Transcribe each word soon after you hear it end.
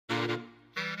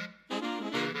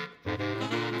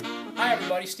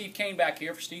everybody, Steve Cain back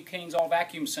here for Steve Cain's All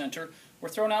Vacuum Center. We're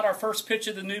throwing out our first pitch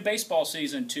of the new baseball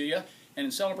season to you, and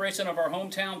in celebration of our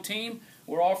hometown team,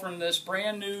 we're offering this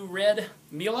brand new red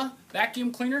Miele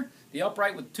vacuum cleaner, the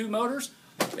upright with 2 motors,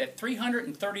 at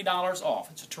 $330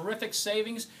 off. It's a terrific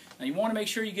savings, and you want to make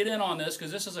sure you get in on this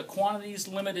because this is a quantities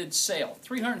limited sale.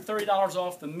 $330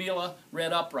 off the Miele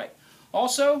red upright.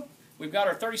 Also, we've got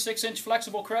our 36-inch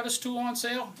flexible crevice tool on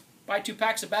sale. Buy 2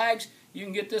 packs of bags. You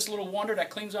can get this little wonder that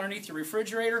cleans underneath your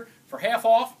refrigerator for half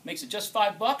off. Makes it just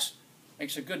 $5.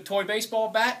 Makes a good toy baseball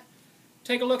bat.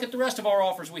 Take a look at the rest of our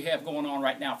offers we have going on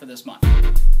right now for this month.